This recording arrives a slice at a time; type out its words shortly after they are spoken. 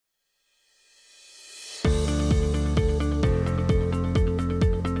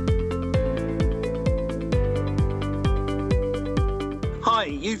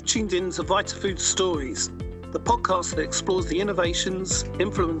you've tuned in to VitaFood Stories, the podcast that explores the innovations,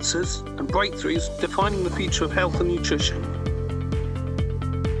 influences, and breakthroughs defining the future of health and nutrition.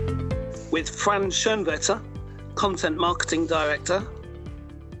 With Fran Schoenvetter, Content Marketing Director.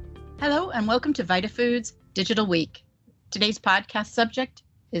 Hello, and welcome to VitaFood's Digital Week. Today's podcast subject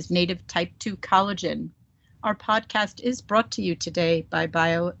is native type 2 collagen. Our podcast is brought to you today by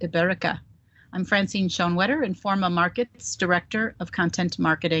Bioiberica. I'm Francine Schoenwetter, Informa Markets Director of Content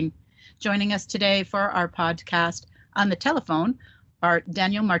Marketing. Joining us today for our podcast on the telephone are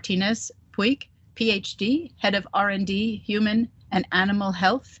Daniel Martínez Puig, PhD, Head of R&D, Human and Animal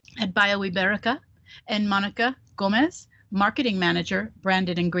Health at Bioiberica, and Mónica Gómez, Marketing Manager,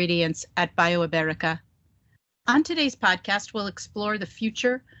 Branded Ingredients at Bioiberica. On today's podcast, we'll explore the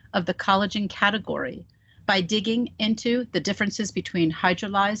future of the collagen category by digging into the differences between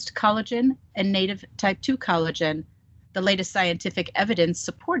hydrolyzed collagen and native type 2 collagen, the latest scientific evidence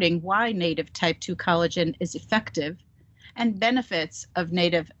supporting why native type 2 collagen is effective, and benefits of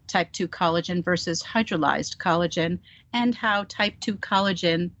native type 2 collagen versus hydrolyzed collagen, and how type 2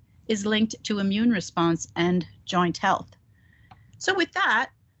 collagen is linked to immune response and joint health. So with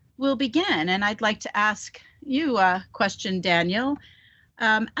that, we'll begin, and I'd like to ask you a question, Daniel.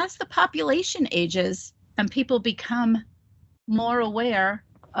 As the population ages, and people become more aware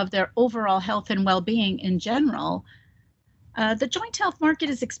of their overall health and well-being in general, the joint health market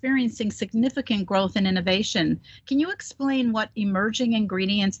is experiencing significant growth and innovation. Can you explain what emerging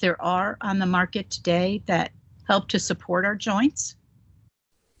ingredients there are on the market today that help to support our joints?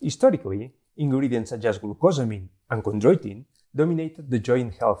 Historically, ingredients such as glucosamine and chondroitin dominated the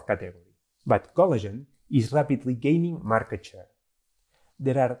joint health category, but collagen is rapidly gaining market share.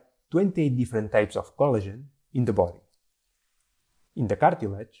 There are 28 different types of collagen in the body. In the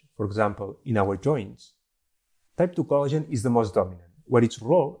cartilage, for example, in our joints, type 2 collagen is the most dominant, where its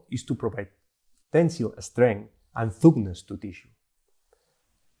role is to provide tensile strength and thoughtness to tissue.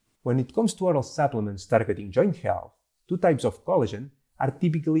 When it comes to oral supplements targeting joint health, two types of collagen are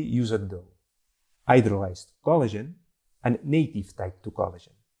typically used though: hydrolyzed collagen and native type 2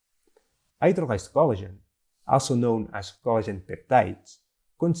 collagen. Hydrolyzed collagen, also known as collagen peptides,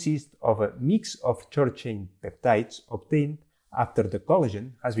 consists of a mix of short-chain peptides obtained after the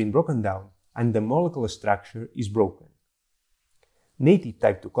collagen has been broken down and the molecular structure is broken. Native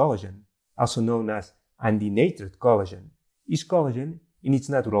type 2 collagen, also known as undenatured collagen, is collagen in its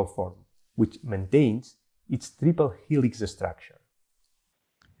natural form, which maintains its triple helix structure.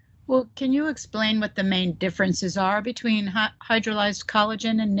 Well, can you explain what the main differences are between hydrolyzed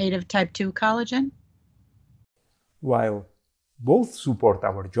collagen and native type 2 collagen? While both support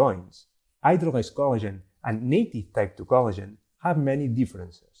our joints, hydrolyzed collagen and native type 2 collagen have many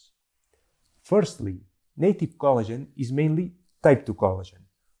differences. Firstly, native collagen is mainly type 2 collagen,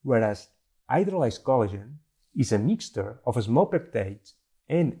 whereas hydrolyzed collagen is a mixture of small peptides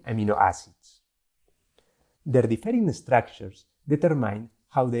and amino acids. Their differing structures determine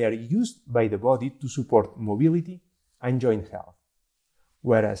how they are used by the body to support mobility and joint health.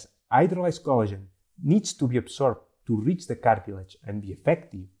 Whereas hydrolyzed collagen needs to be absorbed to reach the cartilage and be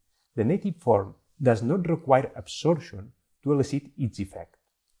effective, the native form does not require absorption to elicit its effect.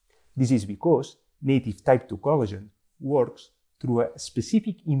 This is because native type 2 collagen works through a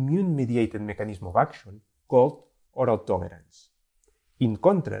specific immune-mediated mechanism of action called oral tolerance. In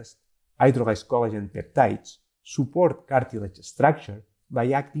contrast, hydrolyzed collagen peptides support cartilage structure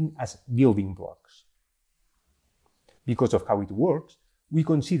by acting as building blocks. Because of how it works, we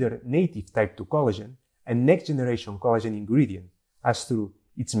consider native type 2 collagen a next-generation collagen ingredient, as through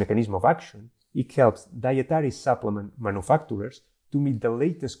its mechanism of action, it helps dietary supplement manufacturers to meet the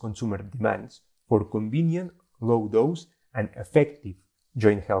latest consumer demands for convenient, low-dose, and effective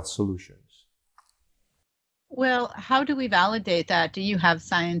joint health solutions. Well, how do we validate that? Do you have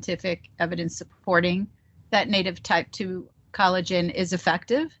scientific evidence supporting that native type 2 collagen is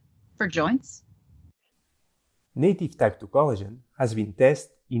effective for joints? Native type 2 collagen has been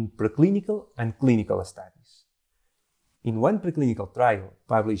tested in preclinical and clinical studies. In one preclinical trial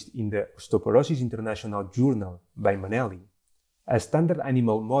published in the Osteoporosis International Journal by Manelli, a standard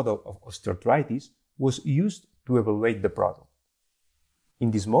animal model of osteoarthritis was used to evaluate the product.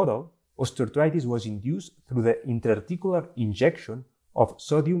 In this model, osteoarthritis was induced through the intraarticular injection of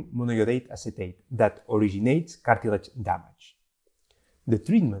sodium monoiodate acetate that originates cartilage damage. The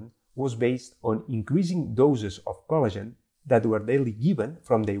treatment was based on increasing doses of collagen that were daily given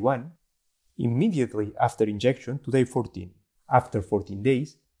from day 1, immediately after injection to day 14. After 14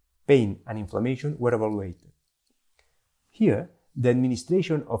 days, pain and inflammation were evaluated. Here, the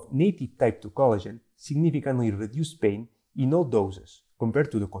administration of native type 2 collagen significantly reduced pain in all doses compared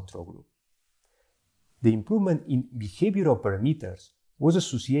to the control group. The improvement in behavioral parameters was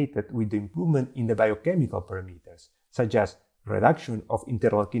associated with the improvement in the biochemical parameters, such as reduction of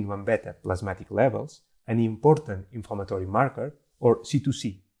interleukin-1 beta plasmatic levels, an important inflammatory marker, or C2C,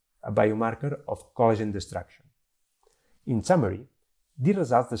 a biomarker of collagen destruction. In summary, these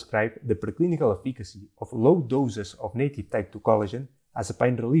results describe the preclinical efficacy of low doses of native type 2 collagen as a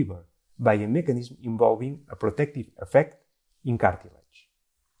pain reliever by a mechanism involving a protective effect in cartilage.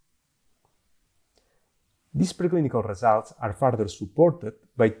 These preclinical results are further supported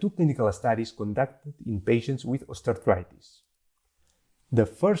by two clinical studies conducted in patients with osteoarthritis. The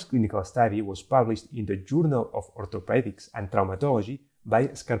first clinical study was published in the Journal of Orthopedics and Traumatology by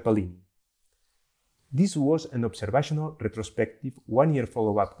Scarpellini. This was an observational retrospective one-year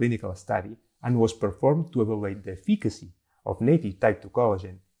follow-up clinical study and was performed to evaluate the efficacy of native type 2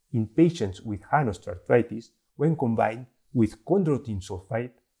 collagen in patients with hand osteoarthritis when combined with chondroitin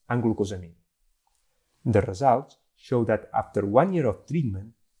sulfate and glucosamine. The results show that after 1 year of treatment,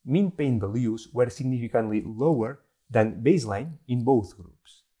 mean pain values were significantly lower than baseline in both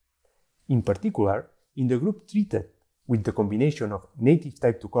groups. In particular, in the group treated with the combination of native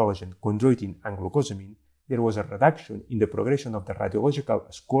type 2 collagen, chondroitin, and glucosamine, there was a reduction in the progression of the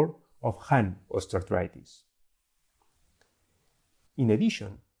radiological score of hand osteoarthritis. In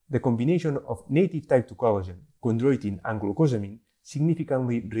addition, the combination of native type 2 collagen, chondroitin, and glucosamine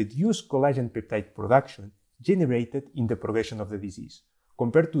significantly reduced collagen peptide production generated in the progression of the disease,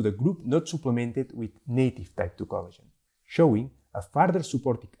 compared to the group not supplemented with native type 2 collagen, showing a further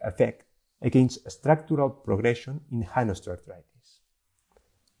supportive effect against structural progression in hand osteoarthritis.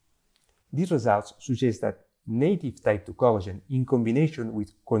 These results suggest that native type 2 collagen in combination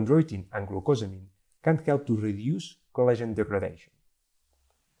with chondroitin and glucosamine can help to reduce collagen degradation.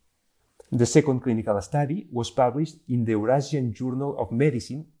 The second clinical study was published in the Eurasian Journal of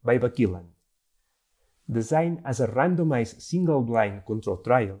Medicine by Bakilan. Designed as a randomized single-blind controlled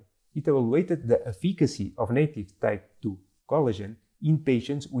trial, it evaluated the efficacy of native type 2 collagen in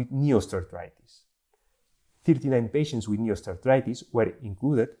patients with knee osteoarthritis. 39 patients with knee osteoarthritis were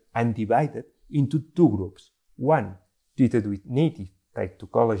included and divided into two groups, one treated with native type 2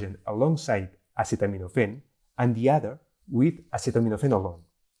 collagen alongside acetaminophen, and the other with acetaminophen alone.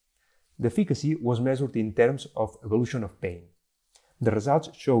 The efficacy was measured in terms of evolution of pain. The results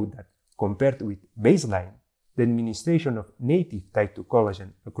showed that, compared with baseline, the administration of native type 2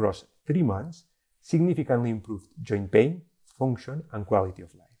 collagen across 3 months significantly improved joint pain, function, and quality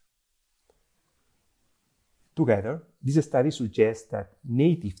of life. Together, these studies suggest that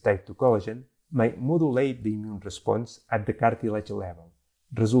native type 2 collagen might modulate the immune response at the cartilage level,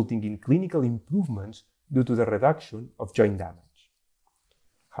 resulting in clinical improvements due to the reduction of joint damage.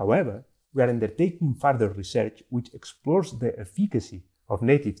 However, we are undertaking further research which explores the efficacy of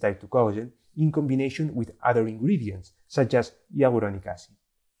native type 2 collagen in combination with other ingredients, such as hyaluronic acid.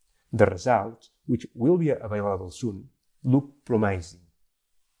 The results, which will be available soon, look promising.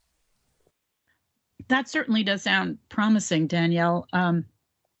 That certainly does sound promising, Danielle.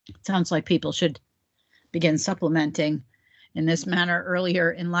 It sounds like people should begin supplementing in this manner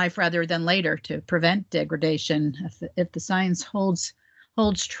earlier in life rather than later to prevent degradation if the science holds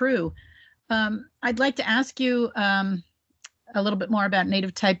true. I'd like to ask you a little bit more about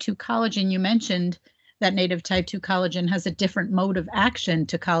native type 2 collagen. You mentioned that native type 2 collagen has a different mode of action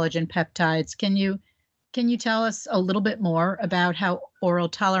to collagen peptides. Can you tell us a little bit more about how oral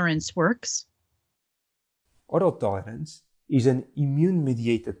tolerance works? Oral tolerance is an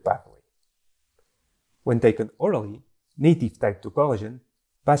immune-mediated pathway. When taken orally, native type 2 collagen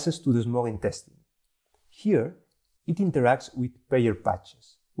passes to the small intestine. Here, it interacts with pair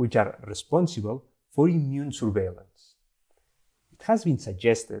patches, which are responsible for immune surveillance. It has been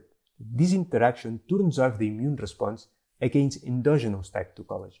suggested that this interaction turns off the immune response against endogenous type 2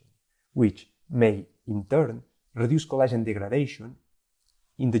 collagen, which may, in turn, reduce collagen degradation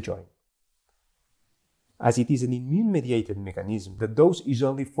in the joint. As it is an immune-mediated mechanism, the dose is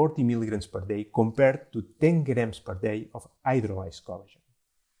only 40 milligrams per day compared to 10 grams per day of hydrolyzed collagen.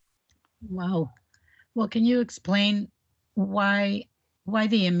 Wow. Well, can you explain why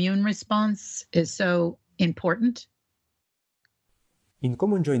the immune response is so important? In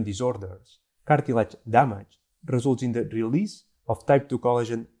common joint disorders, cartilage damage results in the release of type 2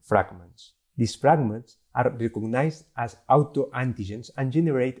 collagen fragments. These fragments are recognized as autoantigens and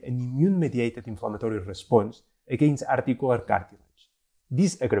generate an immune-mediated inflammatory response against articular cartilage.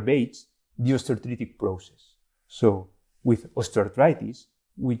 This aggravates the osteoarthritic process. So, with osteoarthritis,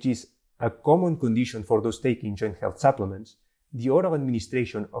 which is a common condition for those taking joint health supplements, the oral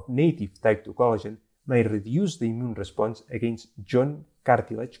administration of native type 2 collagen may reduce the immune response against joint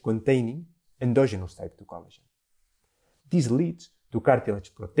cartilage containing endogenous type 2 collagen. This leads to cartilage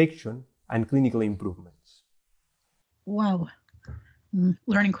protection and clinical improvements. Wow, I'm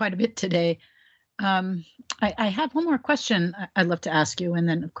learning quite a bit today. I have one more question I'd love to ask you, and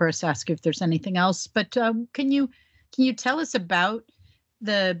then of course ask you if there's anything else. But can you tell us about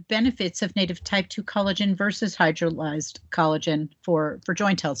the benefits of native type 2 collagen versus hydrolyzed collagen for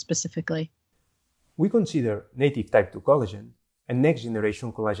joint health specifically? We consider native type 2 collagen a next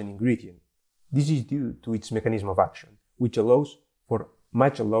generation collagen ingredient. This is due to its mechanism of action, which allows for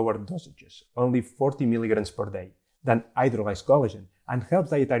much lower dosages, only 40 milligrams per day, than hydrolyzed collagen, and helps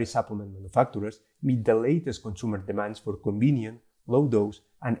dietary supplement manufacturers meet the latest consumer demands for convenient, low-dose,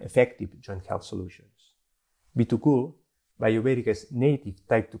 and effective joint health solutions. B2Cool, Bioiberica's native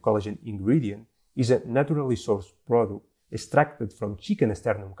type 2 collagen ingredient, is a naturally sourced product extracted from chicken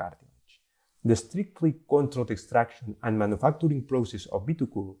sternum cartilage. The strictly controlled extraction and manufacturing process of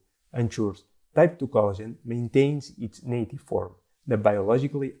B2Cool ensures type 2 collagen maintains its native form, the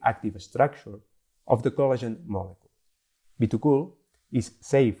biologically active structure of the collagen molecule. B2Cool is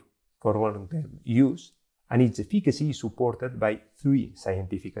safe for long-term use, and its efficacy is supported by 3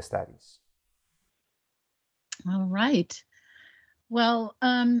 scientific studies. All right. Well,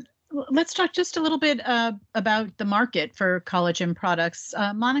 let's talk just a little bit about the market for collagen products.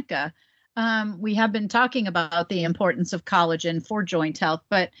 Monica, we have been talking about the importance of collagen for joint health,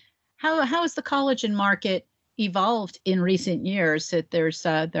 but how has the collagen market evolved in recent years? That there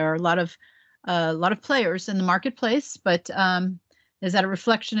are a lot of players in the marketplace, but is that a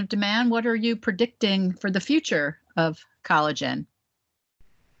reflection of demand? What are you predicting for the future of collagen?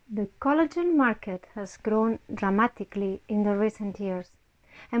 The collagen market has grown dramatically in the recent years,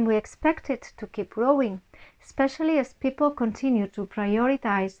 and we expect it to keep growing, especially as people continue to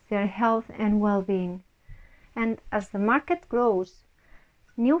prioritize their health and well-being. And as the market grows,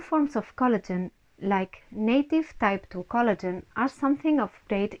 new forms of collagen, like native type 2 collagen, are something of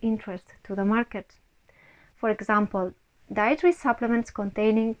great interest to the market. For example, dietary supplements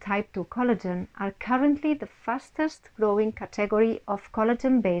containing type 2 collagen are currently the fastest growing category of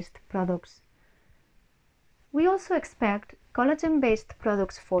collagen-based products. We also expect collagen-based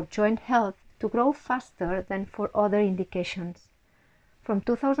products for joint health to grow faster than for other indications. From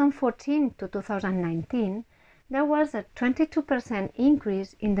 2014 to 2019, there was a 22%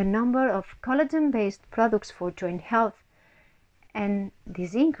 increase in the number of collagen-based products for joint health, and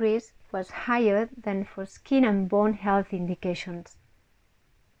this increase was higher than for skin and bone health indications.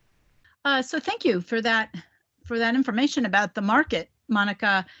 So thank you for that information about the market,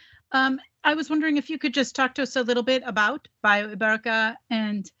 Monica. I was wondering if you could just talk to us a little bit about Bioiberica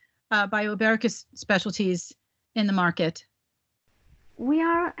and Bioiberica's specialties in the market. We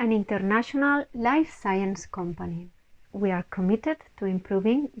are an international life science company. We are committed to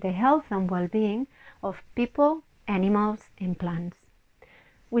improving the health and well-being of people, animals, and plants.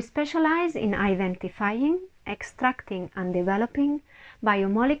 We specialize in identifying, extracting, and developing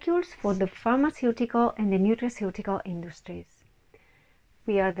biomolecules for the pharmaceutical and the nutraceutical industries.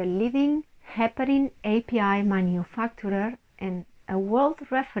 We are the leading heparin API manufacturer and a world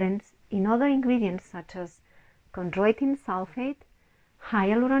reference in other ingredients such as chondroitin sulfate,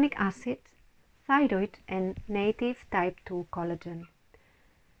 hyaluronic acid, thyroid, and native type 2 collagen.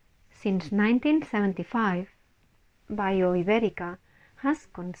 Since 1975, Bioiberica has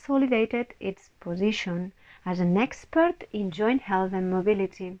consolidated its position as an expert in joint health and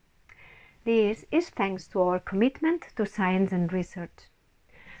mobility. This is thanks to our commitment to science and research.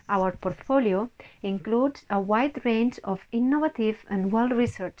 Our portfolio includes a wide range of innovative and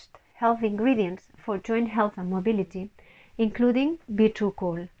well-researched health ingredients for joint health and mobility, including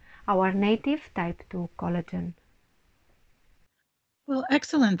B2Cool, our native type 2 collagen. Well,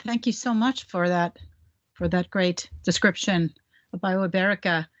 excellent. Thank you so much for that great description of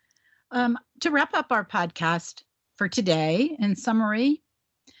Bioiberica. To wrap up our podcast for today, in summary,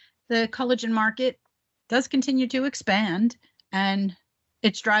 the collagen market does continue to expand, and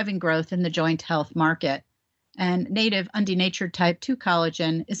it's driving growth in the joint health market. And native undenatured type 2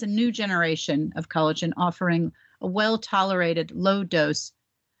 collagen is a new generation of collagen offering a well-tolerated low-dose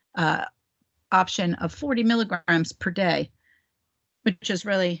option of 40 milligrams per day, which is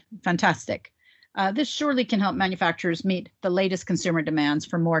really fantastic. This surely can help manufacturers meet the latest consumer demands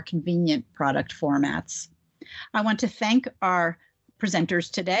for more convenient product formats. I want to thank our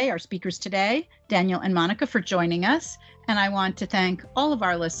presenters today, our speakers today, Daniel and Monica, for joining us. And I want to thank all of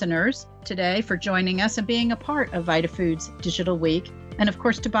our listeners today for joining us and being a part of VitaFoods Digital Week. And of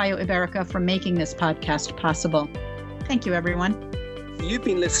course, to Bioiberica for making this podcast possible. Thank you, everyone. You've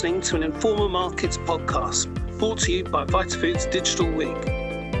been listening to an Informa Markets podcast, brought to you by VitaFoods Digital Week.